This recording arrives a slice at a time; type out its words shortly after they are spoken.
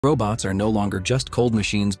Robots are no longer just cold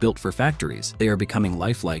machines built for factories. They are becoming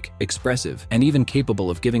lifelike, expressive, and even capable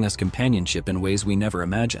of giving us companionship in ways we never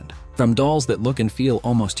imagined. From dolls that look and feel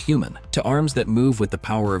almost human, to arms that move with the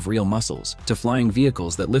power of real muscles, to flying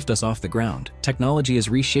vehicles that lift us off the ground, technology is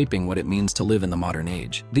reshaping what it means to live in the modern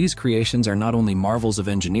age. These creations are not only marvels of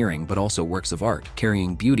engineering but also works of art,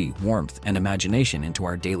 carrying beauty, warmth, and imagination into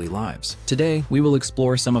our daily lives. Today, we will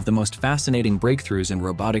explore some of the most fascinating breakthroughs in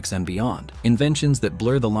robotics and beyond, inventions that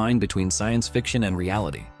blur the line between science fiction and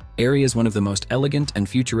reality. Aerie is one of the most elegant and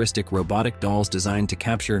futuristic robotic dolls designed to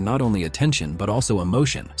capture not only attention but also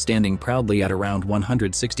emotion, standing proudly at around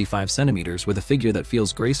 165 centimeters with a figure that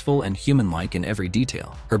feels graceful and human-like in every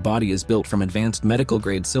detail. Her body is built from advanced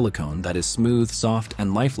medical-grade silicone that is smooth, soft,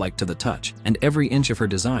 and lifelike to the touch, and every inch of her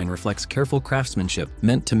design reflects careful craftsmanship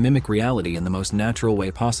meant to mimic reality in the most natural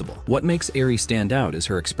way possible. What makes Aerie stand out is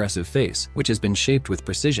her expressive face, which has been shaped with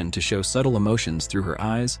precision to show subtle emotions through her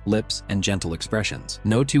eyes, lips, and gentle expressions.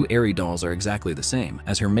 No two Aerie dolls are exactly the same,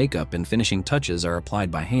 as her makeup and finishing touches are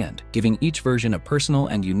applied by hand, giving each version a personal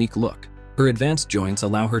and unique look. Her advanced joints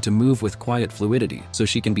allow her to move with quiet fluidity, so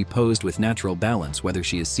she can be posed with natural balance whether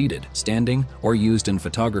she is seated, standing, or used in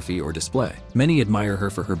photography or display. Many admire her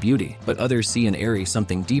for her beauty, but others see in Aerie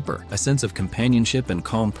something deeper, a sense of companionship and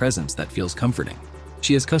calm presence that feels comforting.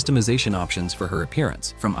 She has customization options for her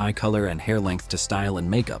appearance, from eye color and hair length to style and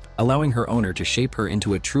makeup, allowing her owner to shape her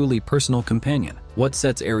into a truly personal companion. What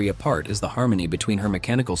sets Aerie apart is the harmony between her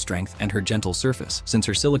mechanical strength and her gentle surface, since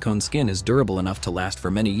her silicone skin is durable enough to last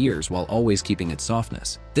for many years while always keeping its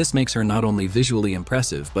softness. This makes her not only visually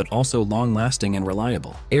impressive but also long-lasting and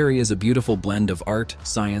reliable. Aerie is a beautiful blend of art,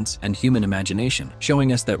 science, and human imagination,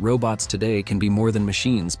 showing us that robots today can be more than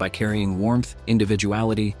machines by carrying warmth,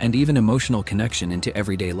 individuality, and even emotional connection into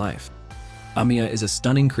everyday life. Amia is a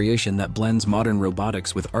stunning creation that blends modern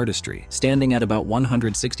robotics with artistry, standing at about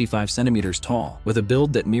 165 centimeters tall, with a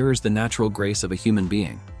build that mirrors the natural grace of a human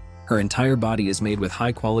being. Her entire body is made with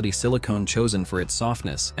high-quality silicone chosen for its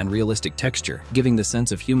softness and realistic texture, giving the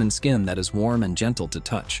sense of human skin that is warm and gentle to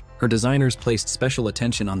touch. Her designers placed special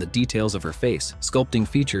attention on the details of her face, sculpting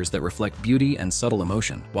features that reflect beauty and subtle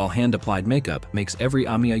emotion, while hand-applied makeup makes every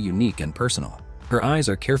Amia unique and personal. Her eyes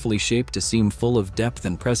are carefully shaped to seem full of depth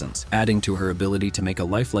and presence, adding to her ability to make a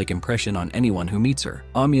lifelike impression on anyone who meets her.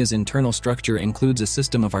 Amia's internal structure includes a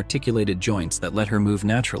system of articulated joints that let her move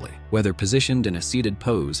naturally, whether positioned in a seated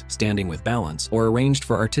pose, standing with balance, or arranged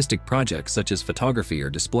for artistic projects such as photography or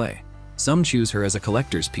display. Some choose her as a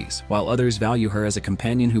collector's piece, while others value her as a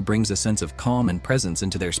companion who brings a sense of calm and presence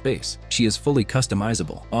into their space. She is fully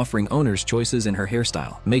customizable, offering owners choices in her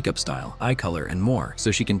hairstyle, makeup style, eye color, and more,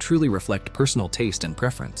 so she can truly reflect personal taste and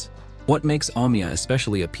preference. What makes Amia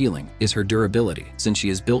especially appealing is her durability, since she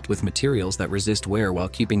is built with materials that resist wear while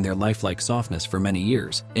keeping their lifelike softness for many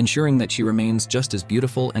years, ensuring that she remains just as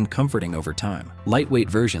beautiful and comforting over time. Lightweight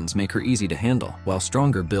versions make her easy to handle, while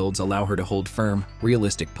stronger builds allow her to hold firm,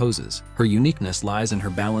 realistic poses. Her uniqueness lies in her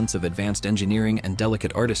balance of advanced engineering and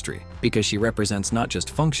delicate artistry, because she represents not just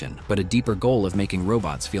function, but a deeper goal of making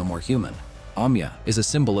robots feel more human. Amia is a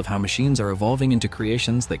symbol of how machines are evolving into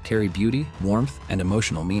creations that carry beauty, warmth, and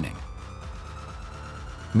emotional meaning.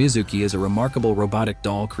 Mizuki is a remarkable robotic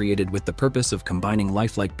doll created with the purpose of combining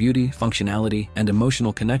lifelike beauty, functionality, and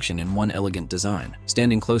emotional connection in one elegant design.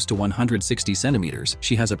 Standing close to 160 centimeters,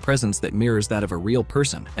 she has a presence that mirrors that of a real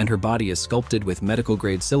person, and her body is sculpted with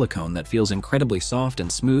medical-grade silicone that feels incredibly soft and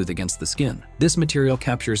smooth against the skin. This material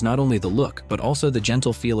captures not only the look, but also the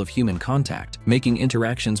gentle feel of human contact, making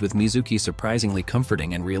interactions with Mizuki surprisingly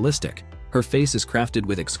comforting and realistic. Her face is crafted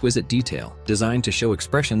with exquisite detail, designed to show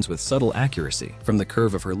expressions with subtle accuracy, from the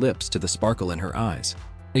curve of her lips to the sparkle in her eyes.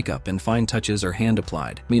 Makeup and fine touches are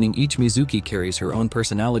hand-applied, meaning each Mizuki carries her own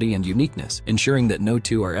personality and uniqueness, ensuring that no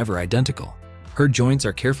two are ever identical. Her joints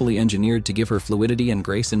are carefully engineered to give her fluidity and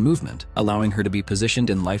grace in movement, allowing her to be positioned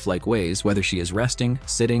in lifelike ways whether she is resting,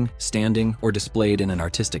 sitting, standing, or displayed in an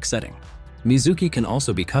artistic setting. Mizuki can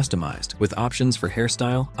also be customized, with options for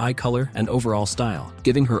hairstyle, eye color, and overall style,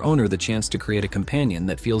 giving her owner the chance to create a companion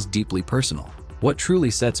that feels deeply personal. What truly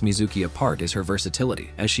sets Mizuki apart is her versatility,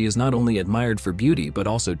 as she is not only admired for beauty but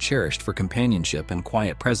also cherished for companionship and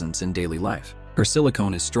quiet presence in daily life. Her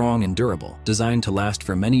silicone is strong and durable, designed to last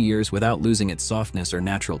for many years without losing its softness or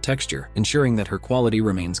natural texture, ensuring that her quality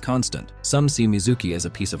remains constant. Some see Mizuki as a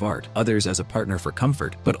piece of art, others as a partner for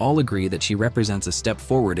comfort, but all agree that she represents a step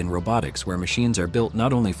forward in robotics where machines are built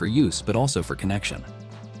not only for use but also for connection.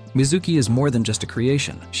 Mizuki is more than just a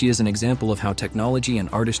creation. She is an example of how technology and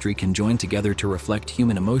artistry can join together to reflect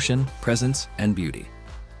human emotion, presence, and beauty.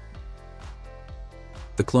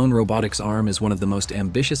 The clone robotics arm is one of the most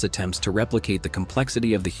ambitious attempts to replicate the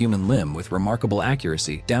complexity of the human limb with remarkable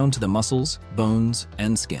accuracy down to the muscles, bones,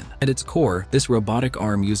 and skin. At its core, this robotic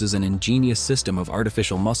arm uses an ingenious system of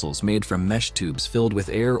artificial muscles made from mesh tubes filled with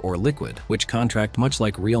air or liquid, which contract much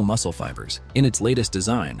like real muscle fibers. In its latest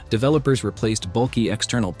design, developers replaced bulky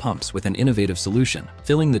external pumps with an innovative solution,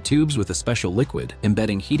 filling the tubes with a special liquid,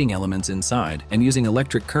 embedding heating elements inside, and using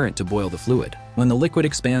electric current to boil the fluid. When the liquid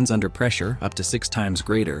expands under pressure, up to 6 times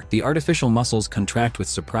greater, the artificial muscles contract with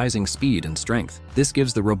surprising speed and strength. This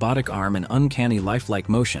gives the robotic arm an uncanny lifelike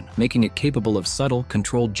motion, making it capable of subtle,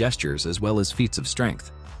 controlled gestures as well as feats of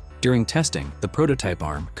strength. During testing, the prototype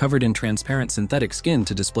arm, covered in transparent synthetic skin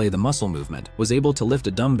to display the muscle movement, was able to lift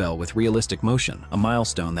a dumbbell with realistic motion, a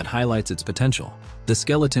milestone that highlights its potential. The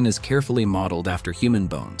skeleton is carefully modeled after human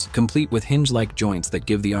bones, complete with hinge-like joints that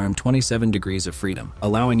give the arm 27 degrees of freedom,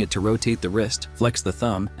 allowing it to rotate the wrist, flex the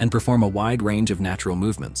thumb, and perform a wide range of natural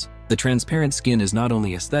movements. The transparent skin is not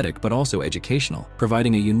only aesthetic but also educational,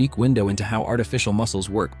 providing a unique window into how artificial muscles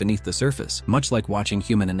work beneath the surface, much like watching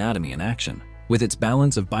human anatomy in action. With its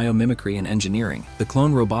balance of biomimicry and engineering, the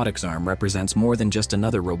clone robotics arm represents more than just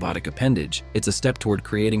another robotic appendage. It's a step toward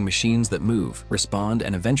creating machines that move, respond,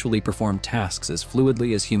 and eventually perform tasks as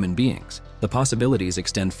fluidly as human beings. The possibilities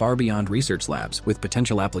extend far beyond research labs, with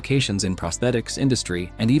potential applications in prosthetics,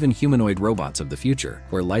 industry, and even humanoid robots of the future,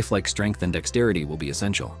 where lifelike strength and dexterity will be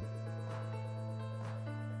essential.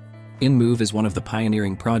 InMove is one of the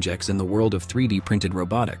pioneering projects in the world of 3D printed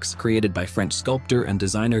robotics, created by French sculptor and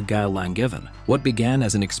designer Gaël Langevin. What began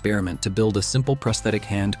as an experiment to build a simple prosthetic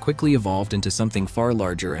hand quickly evolved into something far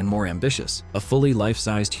larger and more ambitious, a fully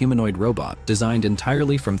life-sized humanoid robot designed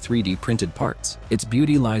entirely from 3D printed parts. Its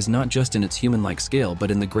beauty lies not just in its human-like scale, but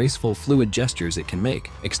in the graceful, fluid gestures it can make,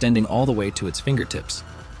 extending all the way to its fingertips.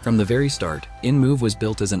 From the very start, InMove was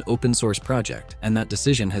built as an open-source project, and that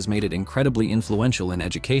decision has made it incredibly influential in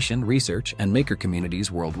education, research, and maker communities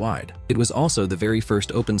worldwide. It was also the very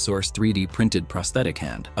first open-source 3D printed prosthetic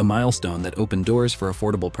hand, a milestone that opened doors for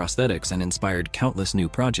affordable prosthetics and inspired countless new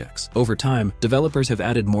projects. Over time, developers have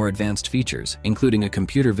added more advanced features, including a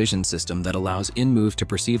computer vision system that allows InMove to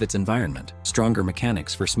perceive its environment, stronger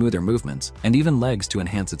mechanics for smoother movements, and even legs to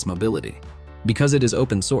enhance its mobility. Because it is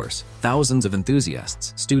open source, thousands of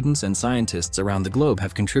enthusiasts, students, and scientists around the globe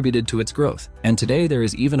have contributed to its growth. And today there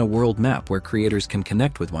is even a world map where creators can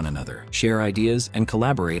connect with one another, share ideas, and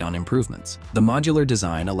collaborate on improvements. The modular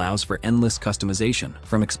design allows for endless customization,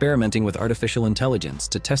 from experimenting with artificial intelligence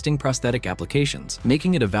to testing prosthetic applications,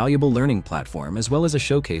 making it a valuable learning platform as well as a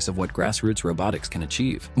showcase of what grassroots robotics can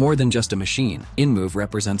achieve. More than just a machine, InMove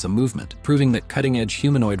represents a movement, proving that cutting-edge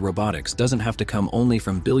humanoid robotics doesn't have to come only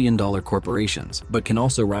from billion-dollar corporations, but can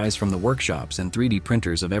also rise from the workshops and 3D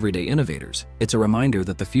printers of everyday innovators. It's a reminder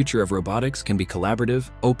that the future of robotics can be collaborative,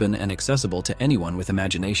 open, and accessible to anyone with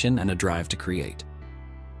imagination and a drive to create.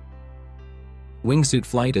 Wingsuit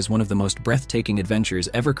flight is one of the most breathtaking adventures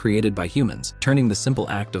ever created by humans, turning the simple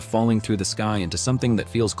act of falling through the sky into something that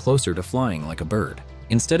feels closer to flying like a bird.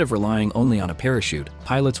 Instead of relying only on a parachute,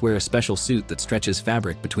 pilots wear a special suit that stretches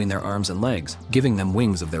fabric between their arms and legs, giving them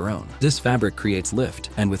wings of their own. This fabric creates lift,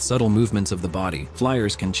 and with subtle movements of the body,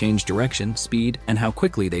 flyers can change direction, speed, and how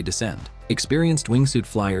quickly they descend. Experienced wingsuit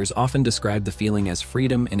flyers often describe the feeling as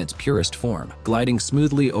freedom in its purest form, gliding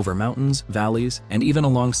smoothly over mountains, valleys, and even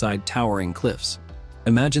alongside towering cliffs.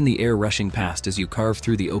 Imagine the air rushing past as you carve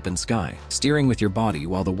through the open sky, steering with your body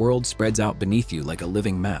while the world spreads out beneath you like a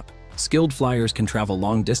living map. Skilled flyers can travel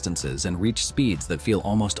long distances and reach speeds that feel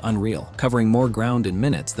almost unreal, covering more ground in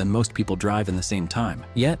minutes than most people drive in the same time.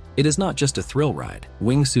 Yet, it is not just a thrill ride.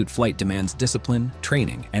 Wingsuit flight demands discipline,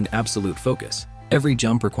 training, and absolute focus. Every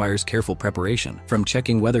jump requires careful preparation, from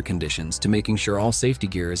checking weather conditions to making sure all safety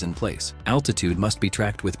gear is in place. Altitude must be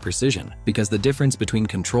tracked with precision, because the difference between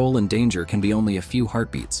control and danger can be only a few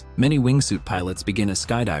heartbeats. Many wingsuit pilots begin as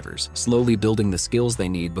skydivers, slowly building the skills they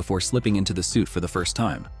need before slipping into the suit for the first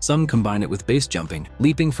time. Some combine it with base jumping,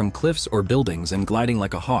 leaping from cliffs or buildings and gliding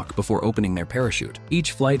like a hawk before opening their parachute.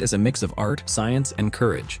 Each flight is a mix of art, science, and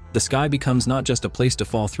courage. The sky becomes not just a place to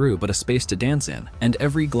fall through, but a space to dance in, and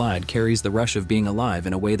every glide carries the rush of being alive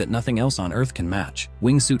in a way that nothing else on Earth can match.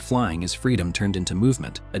 Wingsuit flying is freedom turned into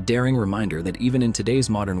movement, a daring reminder that even in today's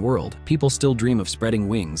modern world, people still dream of spreading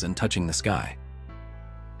wings and touching the sky.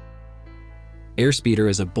 Airspeeder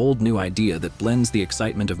is a bold new idea that blends the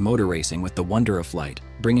excitement of motor racing with the wonder of flight,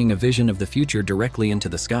 bringing a vision of the future directly into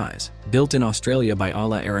the skies. Built in Australia by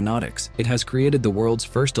Ala Aeronautics, it has created the world's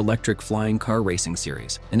first electric flying car racing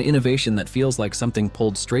series, an innovation that feels like something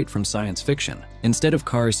pulled straight from science fiction. Instead of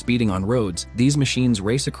cars speeding on roads, these machines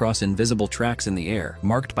race across invisible tracks in the air,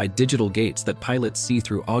 marked by digital gates that pilots see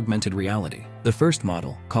through augmented reality. The first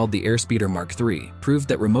model, called the Airspeeder Mark III, proved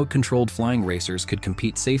that remote-controlled flying racers could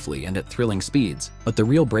compete safely and at thrilling speeds, but the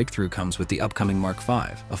real breakthrough comes with the upcoming Mark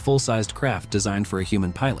V, a full-sized craft designed for a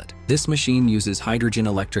human pilot. This machine uses hydrogen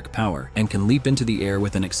electric power and can leap into the air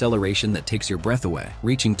with an acceleration that takes your breath away,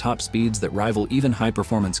 reaching top speeds that rival even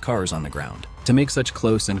high-performance cars on the ground. To make such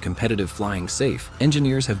close and competitive flying safe,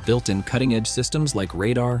 engineers have built in cutting-edge systems like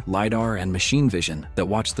radar, lidar, and machine vision that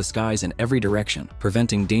watch the skies in every direction,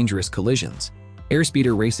 preventing dangerous collisions.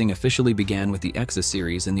 Airspeeder racing officially began with the EXA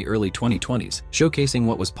series in the early 2020s, showcasing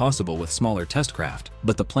what was possible with smaller test craft,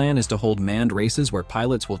 but the plan is to hold manned races where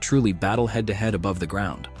pilots will truly battle head-to-head above the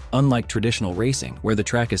ground. Unlike traditional racing, where the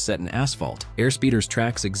track is set in asphalt, Airspeeder's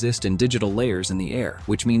tracks exist in digital layers in the air,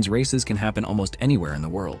 which means races can happen almost anywhere in the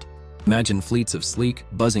world. Imagine fleets of sleek,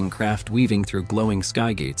 buzzing craft weaving through glowing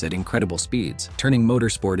sky gates at incredible speeds, turning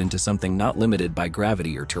motorsport into something not limited by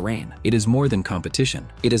gravity or terrain. It is more than competition.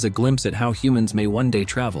 It is a glimpse at how humans may one day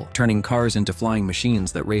travel, turning cars into flying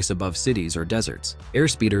machines that race above cities or deserts.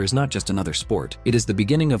 Airspeeder is not just another sport. It is the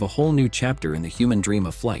beginning of a whole new chapter in the human dream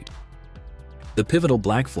of flight. The pivotal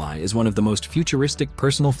Blackfly is one of the most futuristic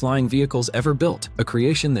personal flying vehicles ever built, a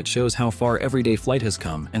creation that shows how far everyday flight has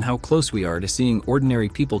come and how close we are to seeing ordinary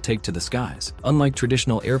people take to the skies. Unlike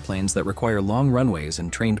traditional airplanes that require long runways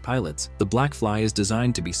and trained pilots, the Blackfly is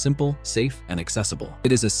designed to be simple, safe, and accessible.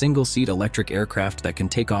 It is a single-seat electric aircraft that can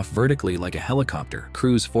take off vertically like a helicopter,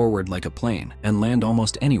 cruise forward like a plane, and land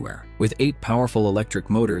almost anywhere. With 8 powerful electric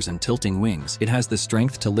motors and tilting wings, it has the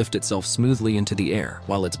strength to lift itself smoothly into the air,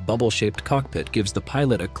 while its bubble-shaped cockpit gives the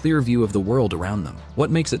pilot a clear view of the world around them. What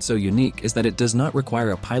makes it so unique is that it does not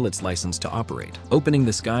require a pilot's license to operate, opening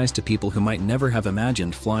the skies to people who might never have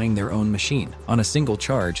imagined flying their own machine. On a single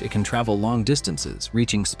charge, it can travel long distances,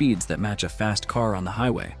 reaching speeds that match a fast car on the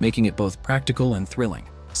highway, making it both practical and thrilling.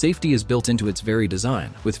 Safety is built into its very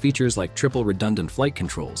design, with features like triple redundant flight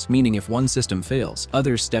controls, meaning if one system fails,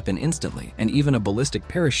 others step in instantly, and even a ballistic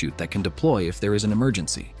parachute that can deploy if there is an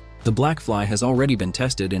emergency. The Blackfly has already been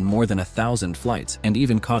tested in more than 1,000 flights and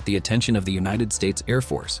even caught the attention of the United States Air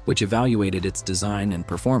Force, which evaluated its design and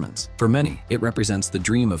performance. For many, it represents the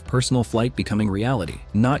dream of personal flight becoming reality,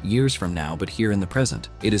 not years from now but here in the present.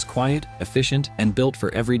 It is quiet, efficient, and built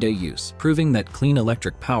for everyday use, proving that clean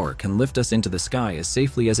electric power can lift us into the sky as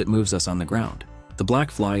safely as it moves us on the ground. The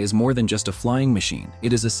Blackfly is more than just a flying machine.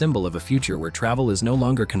 It is a symbol of a future where travel is no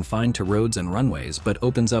longer confined to roads and runways, but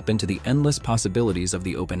opens up into the endless possibilities of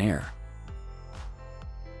the open air.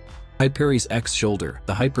 Hyperes X Shoulder.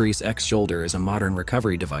 The Hyperes X Shoulder is a modern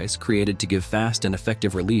recovery device created to give fast and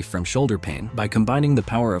effective relief from shoulder pain by combining the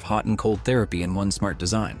power of hot and cold therapy in one smart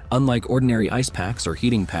design. Unlike ordinary ice packs or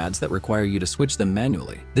heating pads that require you to switch them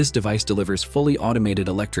manually, this device delivers fully automated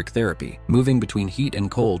electric therapy, moving between heat and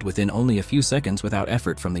cold within only a few seconds without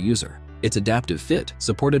effort from the user. Its adaptive fit,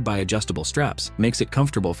 supported by adjustable straps, makes it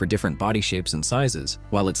comfortable for different body shapes and sizes,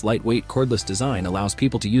 while its lightweight cordless design allows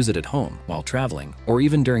people to use it at home, while traveling, or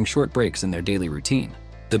even during short breaks in their daily routine.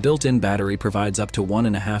 The built-in battery provides up to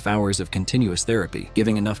 1.5 hours of continuous therapy,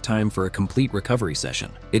 giving enough time for a complete recovery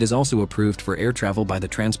session. It is also approved for air travel by the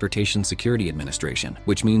Transportation Security Administration,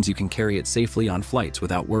 which means you can carry it safely on flights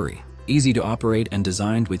without worry. Easy to operate and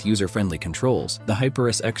designed with user-friendly controls, the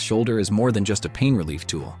Hyperes X Shoulder is more than just a pain relief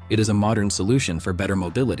tool. It is a modern solution for better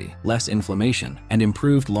mobility, less inflammation, and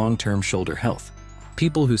improved long-term shoulder health.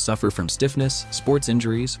 People who suffer from stiffness, sports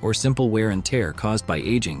injuries, or simple wear and tear caused by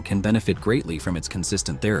aging can benefit greatly from its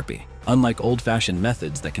consistent therapy. Unlike old-fashioned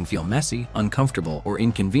methods that can feel messy, uncomfortable, or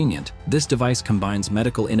inconvenient, this device combines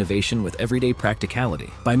medical innovation with everyday practicality.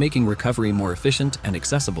 By making recovery more efficient and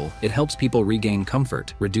accessible, it helps people regain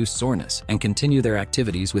comfort, reduce soreness, and continue their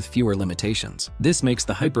activities with fewer limitations. This makes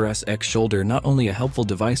the Hyperes X Shoulder not only a helpful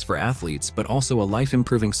device for athletes, but also a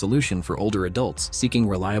life-improving solution for older adults seeking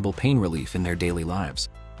reliable pain relief in their daily lives.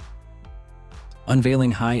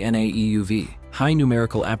 Unveiling High NA EUV. High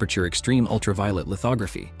Numerical Aperture Extreme Ultraviolet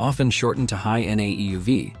Lithography, often shortened to High NA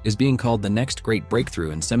EUV, is being called the next great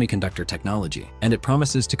breakthrough in semiconductor technology, and it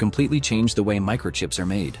promises to completely change the way microchips are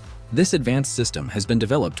made. This advanced system has been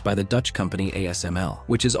developed by the Dutch company ASML,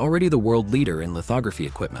 which is already the world leader in lithography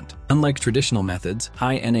equipment. Unlike traditional methods,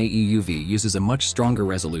 high-NA EUV uses a much stronger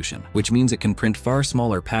resolution, which means it can print far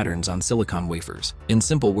smaller patterns on silicon wafers. In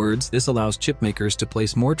simple words, this allows chip makers to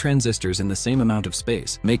place more transistors in the same amount of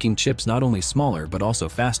space, making chips not only smaller but also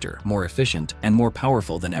faster, more efficient, and more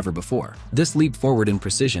powerful than ever before. This leap forward in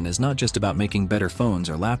precision is not just about making better phones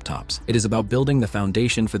or laptops. It is about building the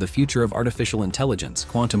foundation for the future of artificial intelligence,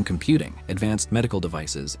 quantum computing, advanced medical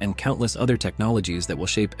devices, and countless other technologies that will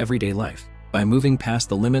shape everyday life. By moving past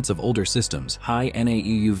the limits of older systems, high-NA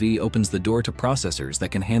EUV opens the door to processors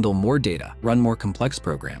that can handle more data, run more complex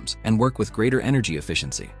programs, and work with greater energy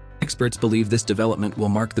efficiency. Experts believe this development will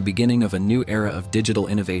mark the beginning of a new era of digital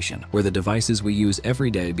innovation, where the devices we use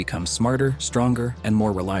every day become smarter, stronger, and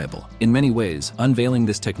more reliable. In many ways, unveiling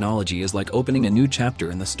this technology is like opening a new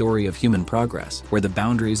chapter in the story of human progress, where the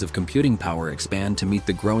boundaries of computing power expand to meet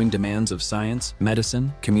the growing demands of science,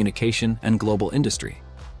 medicine, communication, and global industry.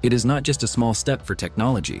 It is not just a small step for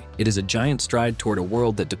technology, it is a giant stride toward a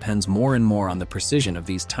world that depends more and more on the precision of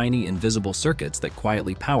these tiny, invisible circuits that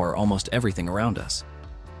quietly power almost everything around us.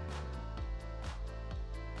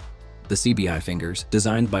 The CBI fingers,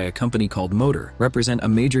 designed by a company called Motor, represent a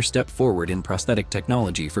major step forward in prosthetic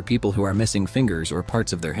technology for people who are missing fingers or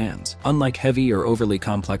parts of their hands. Unlike heavy or overly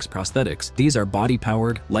complex prosthetics, these are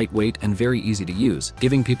body-powered, lightweight, and very easy to use,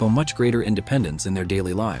 giving people much greater independence in their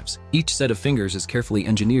daily lives. Each set of fingers is carefully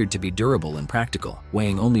engineered to be durable and practical,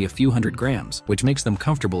 weighing only a few hundred grams, which makes them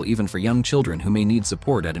comfortable even for young children who may need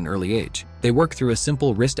support at an early age. They work through a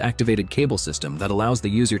simple wrist-activated cable system that allows the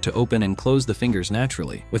user to open and close the fingers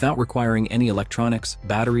naturally, without requiring any electronics,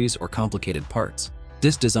 batteries, or complicated parts.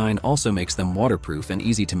 This design also makes them waterproof and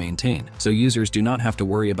easy to maintain, so users do not have to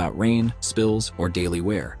worry about rain, spills, or daily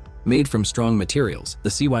wear. Made from strong materials, the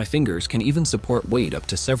CY fingers can even support weight up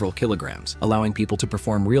to several kilograms, allowing people to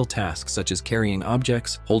perform real tasks such as carrying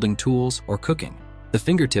objects, holding tools, or cooking. The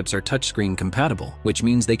fingertips are touchscreen compatible, which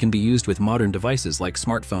means they can be used with modern devices like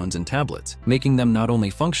smartphones and tablets, making them not only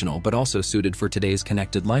functional but also suited for today's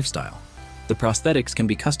connected lifestyle. The prosthetics can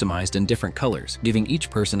be customized in different colors, giving each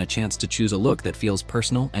person a chance to choose a look that feels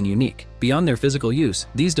personal and unique. Beyond their physical use,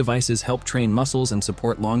 these devices help train muscles and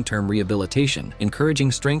support long-term rehabilitation,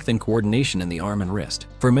 encouraging strength and coordination in the arm and wrist.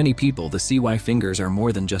 For many people, the CY fingers are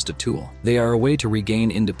more than just a tool. They are a way to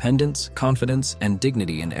regain independence, confidence, and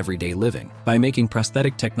dignity in everyday living. By making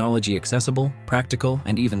prosthetic technology accessible, practical,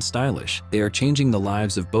 and even stylish, they are changing the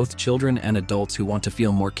lives of both children and adults who want to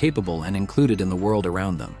feel more capable and included in the world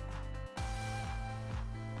around them.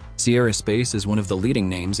 Sierra Space is one of the leading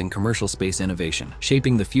names in commercial space innovation,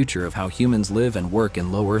 shaping the future of how humans live and work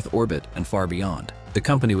in low Earth orbit and far beyond. The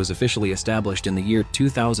company was officially established in the year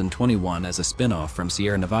 2021 as a spin-off from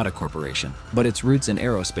Sierra Nevada Corporation, but its roots in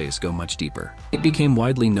aerospace go much deeper. It became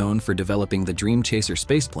widely known for developing the Dream Chaser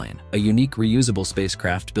spaceplane, a unique reusable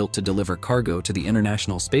spacecraft built to deliver cargo to the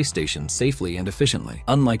International Space Station safely and efficiently.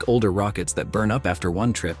 Unlike older rockets that burn up after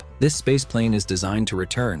one trip, this spaceplane is designed to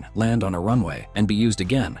return, land on a runway, and be used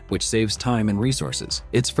again, which saves time and resources.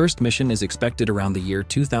 Its first mission is expected around the year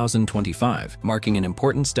 2025, marking an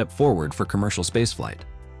important step forward for commercial spaceflight.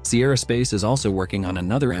 Sierra Space is also working on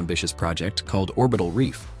another ambitious project called Orbital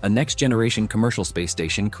Reef, a next-generation commercial space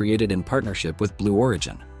station created in partnership with Blue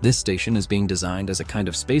Origin. This station is being designed as a kind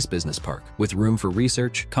of space business park, with room for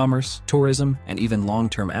research, commerce, tourism, and even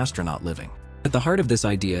long-term astronaut living. At the heart of this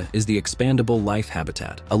idea is the expandable life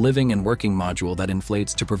habitat, a living and working module that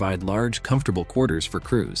inflates to provide large, comfortable quarters for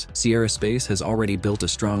crews. Sierra Space has already built a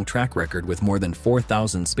strong track record with more than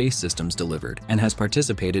 4,000 space systems delivered and has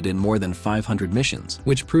participated in more than 500 missions,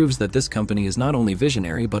 which proves that this company is not only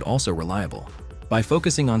visionary but also reliable. By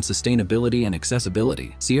focusing on sustainability and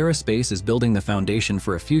accessibility, Sierra Space is building the foundation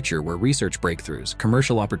for a future where research breakthroughs,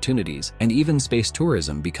 commercial opportunities, and even space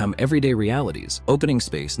tourism become everyday realities, opening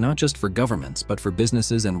space not just for governments but for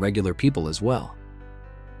businesses and regular people as well.